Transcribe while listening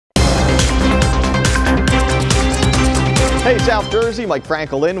Hey, South Jersey, Mike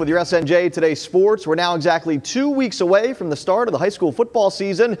Franklin with your SNJ Today Sports. We're now exactly 2 weeks away from the start of the high school football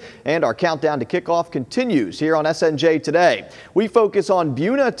season, and our countdown to kickoff continues here on SNJ Today. We focus on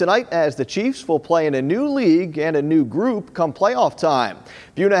Buena tonight as the Chiefs will play in a new league and a new group come playoff time.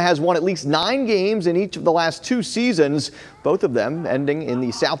 Buena has won at least 9 games in each of the last 2 seasons, both of them ending in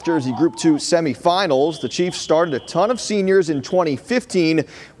the South Jersey Group 2 semifinals. The Chiefs started a ton of seniors in 2015,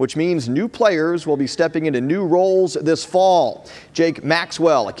 which means new players will be stepping into new roles this fall. Jake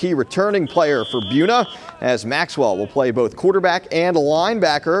Maxwell, a key returning player for Buena, as Maxwell will play both quarterback and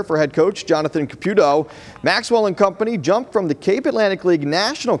linebacker for head coach Jonathan Caputo. Maxwell and company jumped from the Cape Atlantic League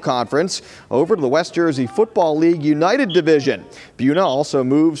National Conference over to the West Jersey Football League United Division. Buena also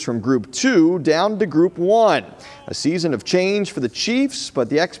moves from Group 2 down to Group 1. A season of change for the Chiefs, but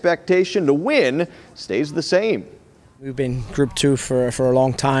the expectation to win stays the same. We've been Group 2 for a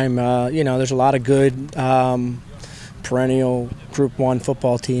long time. There's a lot of good perennial Group 1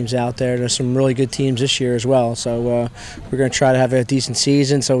 football teams out there. There's some really good teams this year as well. So we're going to try to have a decent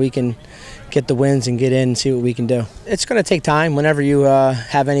season so we can get the wins and get in and see what we can do. It's going to take time. Whenever you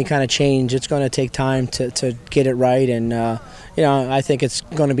have any kind of change, it's going to take time to get it right. And I think it's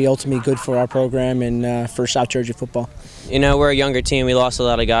going to be ultimately good for our program and for South Jersey football. We're a younger team. We lost a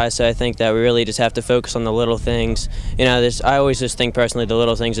lot of guys, so I think that we really just have to focus on the little things. I always just think personally the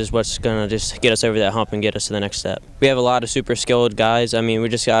little things is what's going to just get us over that hump and get us to the next step. We have a lot of super skilled guys. I mean, we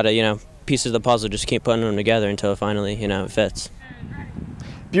just got to, pieces of the puzzle, just keep putting them together until finally, it fits.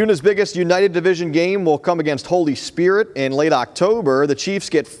 Buena's biggest United Division game will come against Holy Spirit in late October. The Chiefs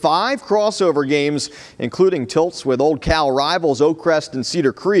get 5 crossover games, including tilts with Old Cal rivals Oakcrest and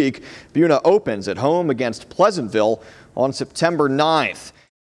Cedar Creek. Buena opens at home against Pleasantville on September 9th.